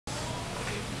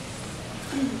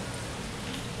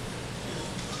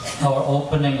Our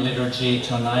opening liturgy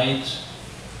tonight,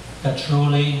 a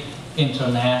truly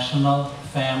international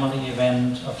family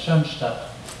event of Schoenstatt.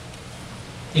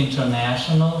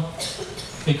 International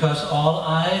because all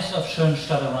eyes of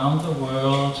Schoenstatt around the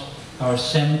world are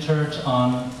centered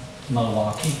on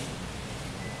Milwaukee,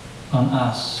 on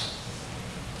us.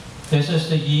 This is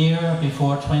the year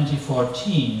before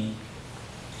 2014,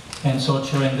 and so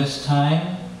during this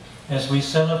time, as we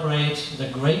celebrate the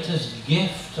greatest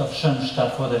gift of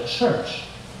Schoenstatt for the church,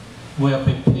 we are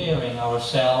preparing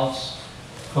ourselves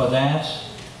for that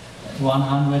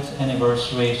 100th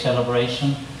anniversary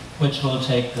celebration, which will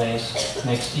take place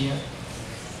next year.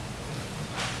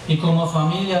 Y como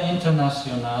familia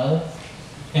internacional,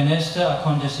 en este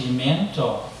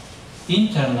acontecimiento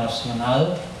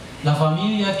internacional, la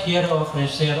familia quiere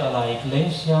ofrecer a la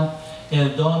Iglesia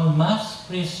el don más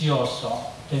precioso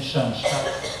de Schoenstatt.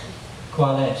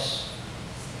 ¿Cuál es?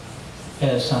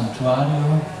 El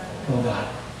santuario hogar.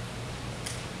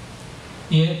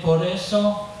 Y por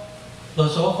eso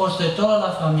los ojos de toda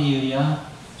la familia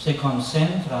se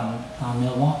concentran a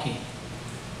Milwaukee.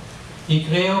 Y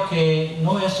creo que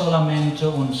no es solamente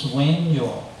un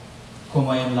sueño,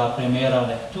 como en la primera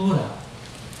lectura,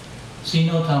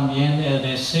 sino también el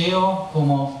deseo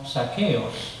como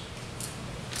saqueos,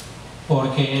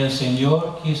 porque el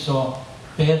Señor quiso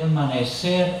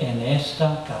permanecer en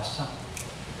esta casa.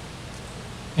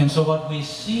 And so what we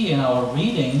see in our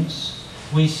readings,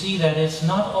 we see that it's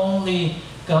not only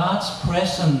God's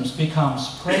presence becomes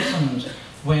present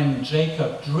when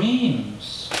Jacob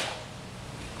dreams.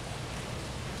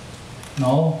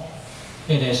 No,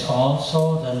 it is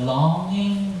also the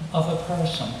longing of a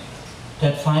person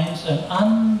that finds an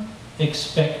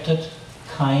unexpected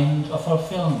kind of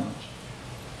fulfillment.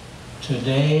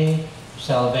 Today,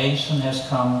 salvation has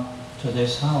come to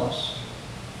this house.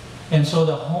 And so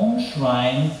the home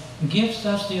shrine gives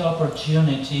us the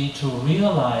opportunity to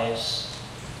realize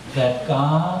that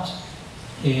God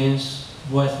is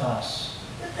with us.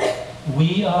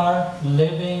 We are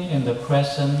living in the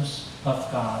presence of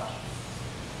God.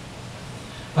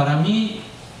 Para mí,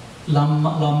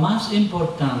 lo más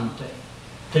importante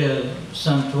del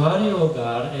santuario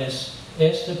hogar es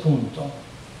este punto.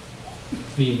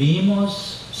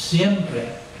 Vivimos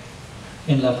siempre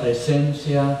en la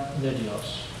presencia de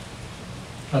Dios,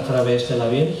 a través de la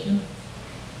Virgen,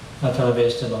 a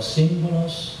través de los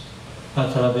símbolos, a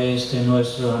través de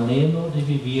nuestro anhelo de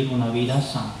vivir una vida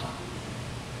santa.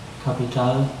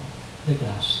 Capital de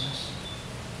gracias.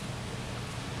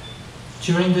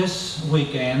 During this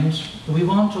weekend, we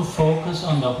want to focus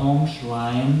on the home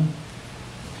shrine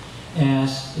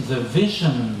as the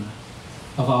vision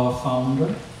of our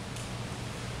founder,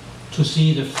 to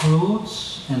see the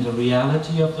fruits and the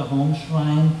reality of the home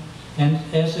shrine, and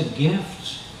as a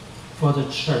gift for the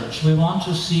church. We want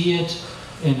to see it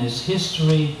in its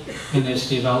history, in its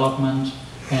development,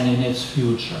 and in its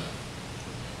future.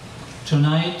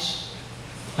 Tonight,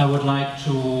 I would like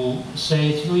to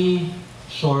say 3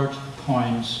 short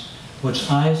points which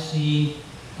I see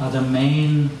are the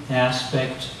main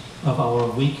aspect of our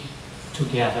week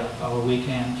together, our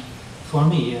weekend, for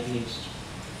me at least.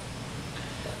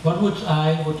 What would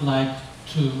I like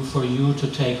for you to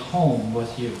take home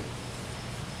with you?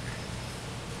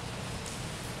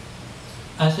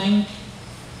 I think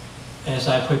as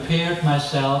I prepared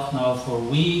myself now for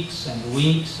weeks and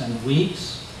weeks and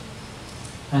weeks,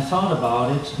 I thought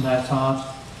about it and I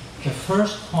thought the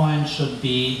first point should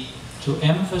be to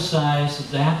emphasize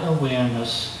that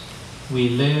awareness we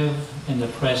live in the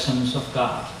presence of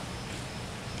God.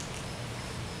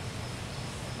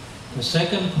 The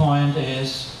second point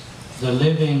is the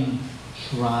living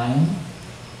shrine.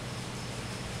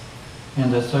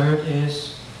 And the third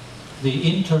is the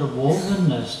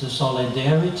interwovenness, the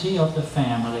solidarity of the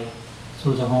family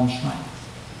through the home shrine.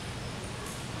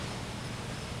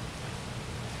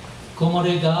 Como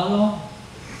regalo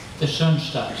de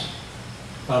Schoenstatt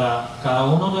para cada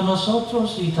uno de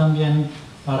nosotros y también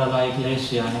para la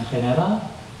Iglesia en general,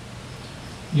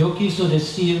 yo quiso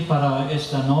decir para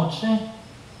esta noche,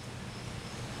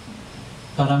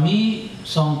 para mí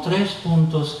son 3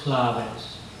 puntos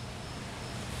claves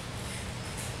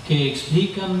que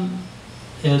explican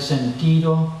el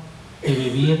sentido de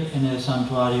vivir en el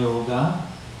santuario hogar.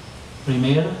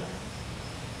 Primero,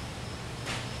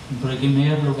 en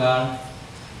primer lugar,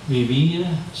 vivir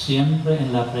siempre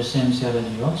en la presencia de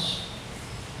Dios.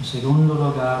 En segundo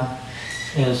lugar,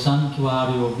 el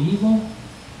santuario vivo.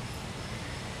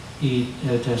 Y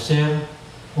el tercer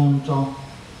punto,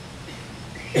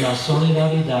 la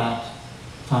solidaridad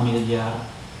familiar.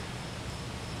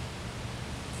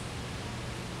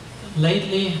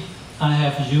 lately I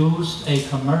have used a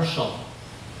commercial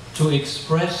to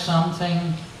express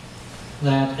something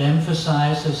that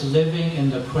emphasizes living in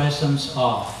the presence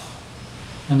of.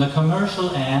 And the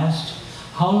commercial asked,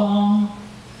 how long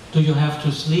do you have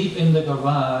to sleep in the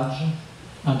garage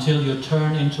until you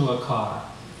turn into a car?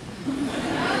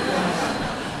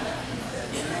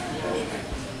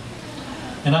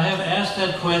 And I have asked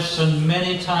that question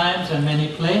many times and many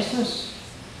places,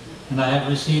 and I have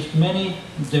received many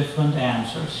different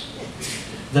answers.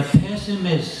 The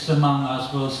pessimists among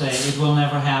us will say it will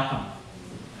never happen.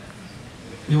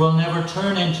 You will never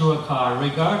turn into a car,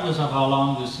 regardless of how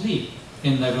long you sleep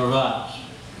in the garage.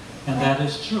 And that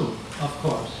is true, of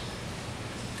course.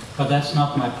 But that's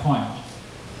not my point.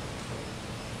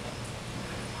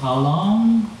 How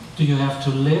long do you have to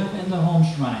live in the home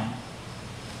shrine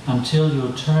until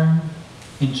you turn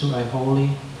into a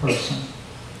holy person?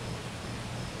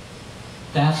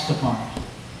 That's the point.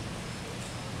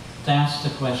 That's the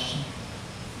question.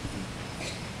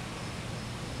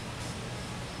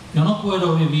 Yo no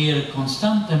puedo vivir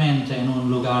constantemente en un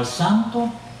lugar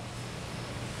santo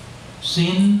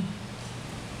sin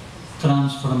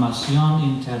transformación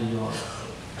interior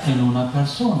en una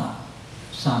persona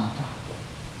santa.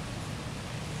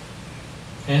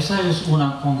 Esa es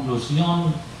una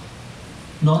conclusión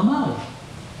normal,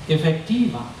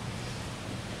 efectiva.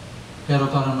 Pero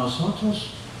para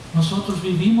nosotros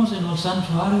vivimos en el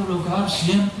santuario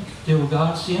de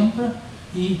hogar siempre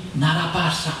y nada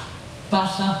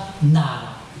pasa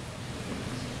nada.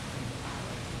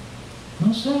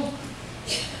 No sé.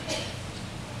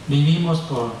 Vivimos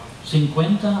por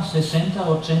 50, 60,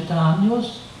 80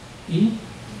 años y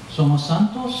somos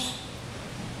santos.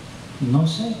 No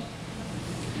sé.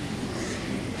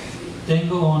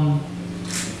 Tengo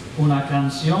una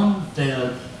canción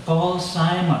de Paul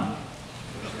Simon,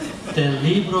 del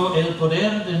libro El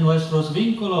poder de nuestros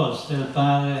vínculos, del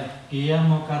padre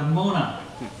Guillermo Carmona.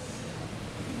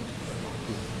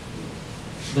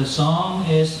 The song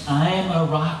is I am a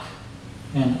rock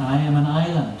and I am an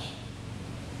island.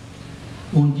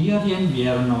 Un día de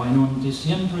invierno, en un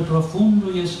diciembre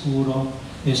profundo y oscuro,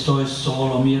 estoy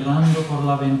solo mirando por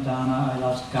la ventana a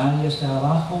las calles de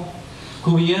abajo,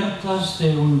 cubiertas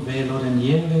de un velo de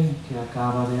nieve que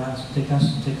acaba de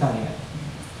caer.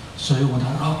 Soy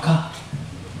una roca,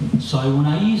 soy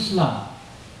una isla.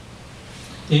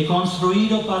 He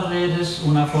construido paredes,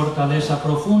 una fortaleza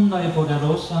profunda y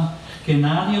poderosa que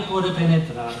nadie puede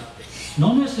penetrar.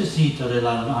 No necesito de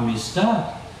la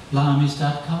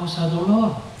amistad causa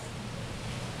dolor.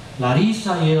 La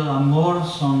risa y el amor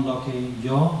son lo que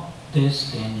yo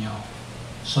desdeño.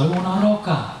 Soy una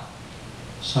roca.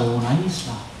 Soy una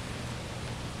isla.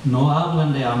 No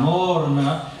hablan de amor,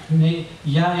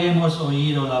 ya hemos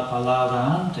oído la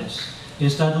palabra antes.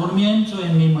 Está durmiendo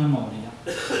en mi memoria.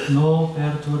 No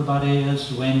perturbaré el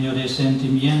sueño de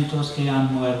sentimientos que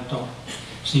han muerto.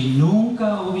 Si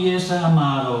nunca hubiese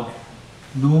amado,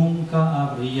 nunca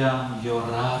habría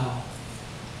llorado.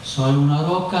 Soy una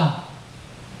roca.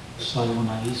 Soy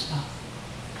una isla.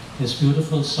 This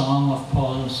beautiful song of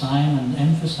Paul Simon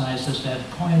emphasizes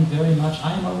that point very much.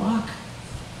 I am a rock.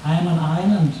 I am an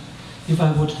island. If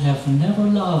I would have never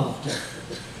loved,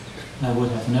 I would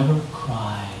have never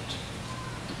cried.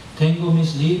 Tengo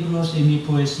mis libros y mi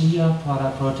poesía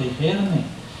para protegerme.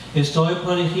 Estoy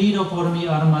protegido por mi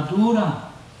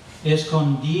armadura,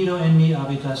 escondido en mi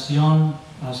habitación,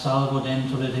 a salvo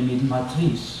dentro de mi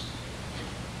matriz.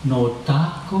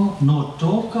 No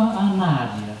toca a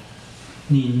nadie,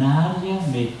 ni nadie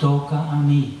me toca a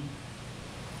mí.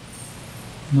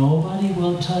 Nobody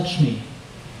will touch me,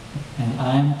 and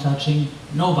I'm touching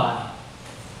nobody.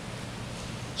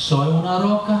 Soy una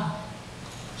roca,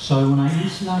 soy una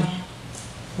isla.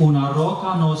 Una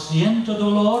roca no siento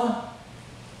dolor,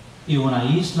 y una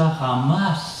isla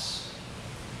jamás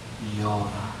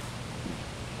llora.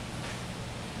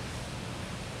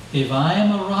 If I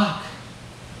am a rock,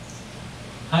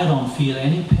 I don't feel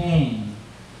any pain.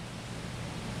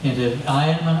 And if I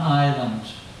am an island,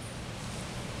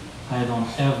 I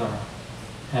don't ever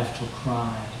have to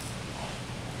cry.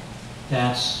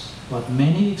 That's what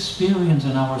many experience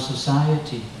in our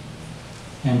society,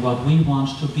 and what we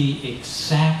want to be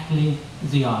exactly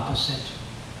the opposite.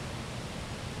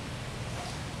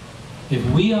 If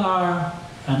we are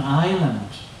an island,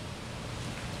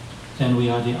 then we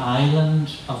are the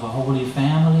island of a holy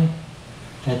family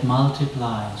that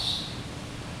multiplies.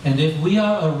 And if we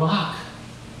are a rock,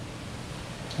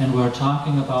 and we're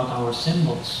talking about our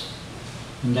symbols,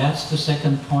 and that's the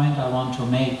second point I want to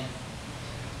make.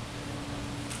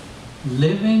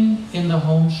 Living in the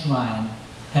home shrine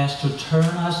has to turn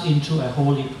us into a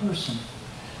holy person.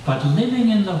 But living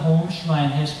in the home shrine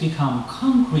has become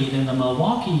concrete in the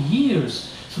Milwaukee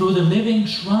years through the living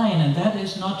shrine, and that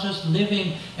is not just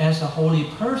living as a holy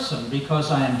person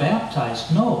because I am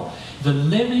baptized. No, the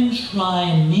living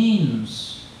shrine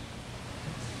means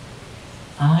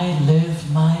I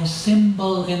live my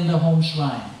symbol in the home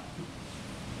shrine.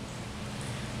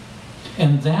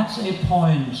 And that's a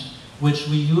point which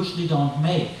we usually don't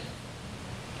make.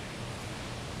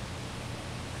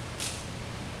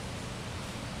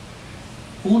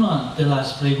 Una de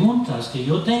las preguntas que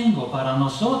yo tengo para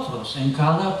nosotros en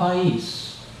cada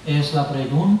país es la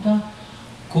pregunta: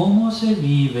 ¿cómo se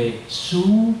vive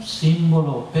su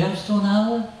símbolo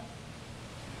personal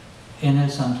en el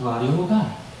santuario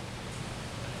hogar?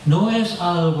 No es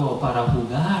algo para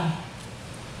jugar,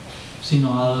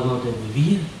 sino algo de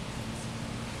vivir.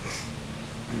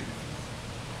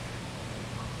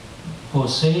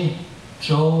 José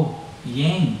Joe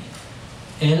Yang,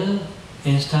 él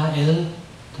está el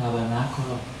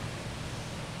tabernáculo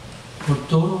por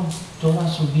toda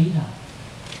su vida.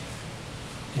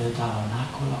 El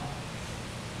tabernáculo.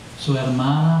 Su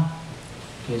hermana,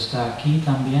 que está aquí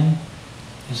también,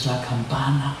 es la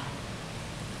campana.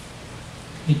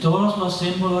 Y todos los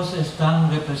símbolos están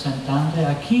representados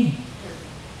aquí,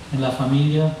 en la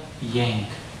familia Yang.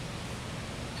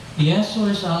 Y eso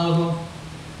es algo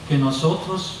que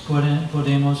nosotros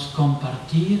podemos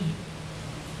compartir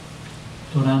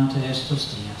durante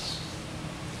estos días.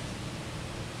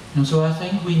 And so I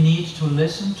think we need to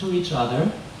listen to each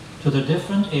other, to the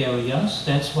different areas.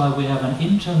 That's why we have an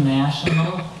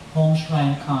international Home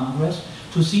Shrine Congress,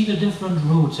 to see the different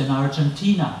routes in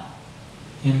Argentina,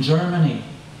 in Germany,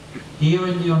 here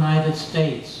in the United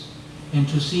States, and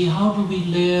to see how do we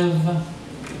live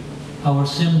our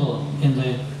symbol in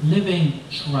the living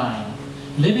shrine.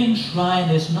 Living shrine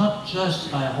is not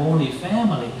just a holy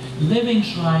family. Living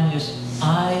shrine is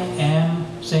I am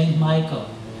Saint Michael.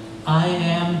 I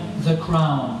am the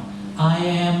crown. I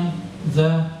am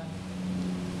the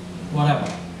whatever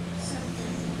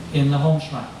in the home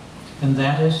shrine. And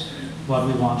that is what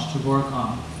we want to work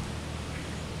on.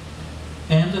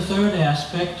 And the third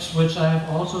aspect, which I have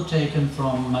also taken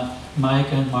from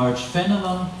Mike and Marge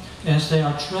Fenelon, as they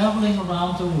are traveling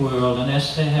around the world and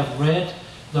as they have read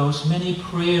those many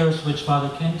prayers which Father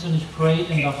Kentenich prayed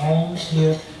in the homes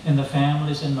here in the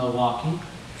families in Milwaukee,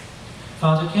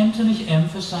 Father Kentenich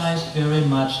emphasized very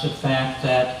much the fact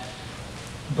that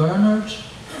Bernard,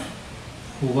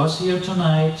 who was here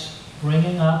tonight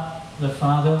bringing up the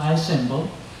Father I symbol,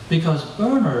 because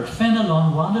Bernard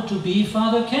Fenelon wanted to be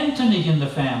Father Kentenich in the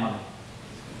family.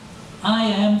 I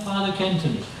am Father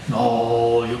Kentenich.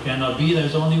 No, you cannot be.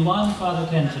 There's only one Father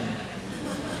Kentenich.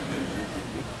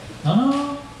 No.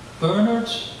 Bernard,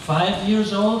 5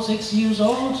 years old, 6 years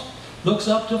old, looks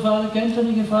up to Father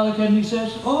Kentenich, and Father Kentenich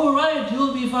says, "Oh, right,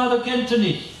 you'll be Father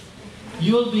Kentenich.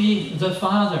 You'll be the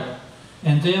Father.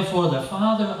 And therefore the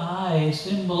Father I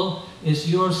symbol is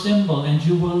your symbol, and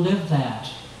you will live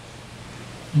that."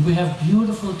 And we have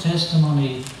beautiful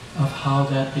testimony of how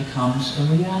that becomes a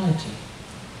reality.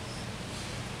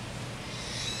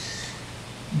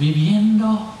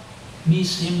 Viviendo mi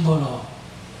símbolo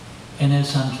en el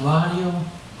santuario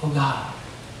hogar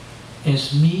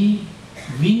es mi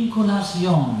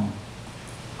vinculación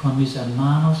con mis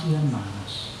hermanos y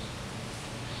hermanas.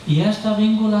 Y esta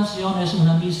vinculación es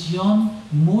una misión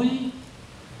muy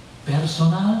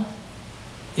personal,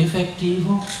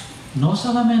 efectivo, no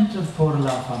solamente por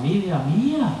la familia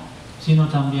mía, sino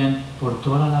también por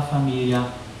toda la familia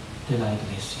de la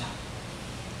Iglesia.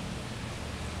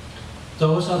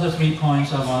 Those are the 3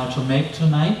 points I wanted to make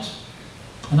tonight.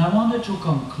 And I wanted to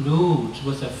conclude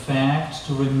with the fact,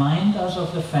 to remind us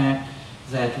of the fact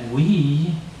that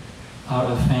we are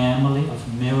a family of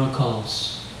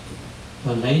miracles.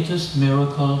 The latest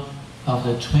miracle of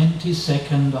the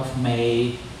 22nd of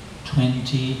May,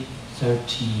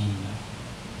 2013.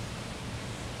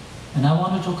 And I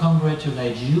wanted to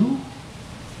congratulate you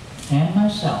and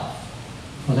myself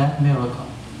for that miracle,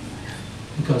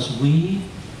 because we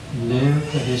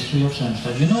live the history of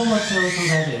Schoenstatt. You know what miracle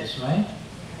that is, right?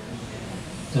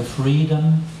 The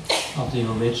freedom of the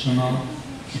original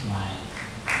shrine.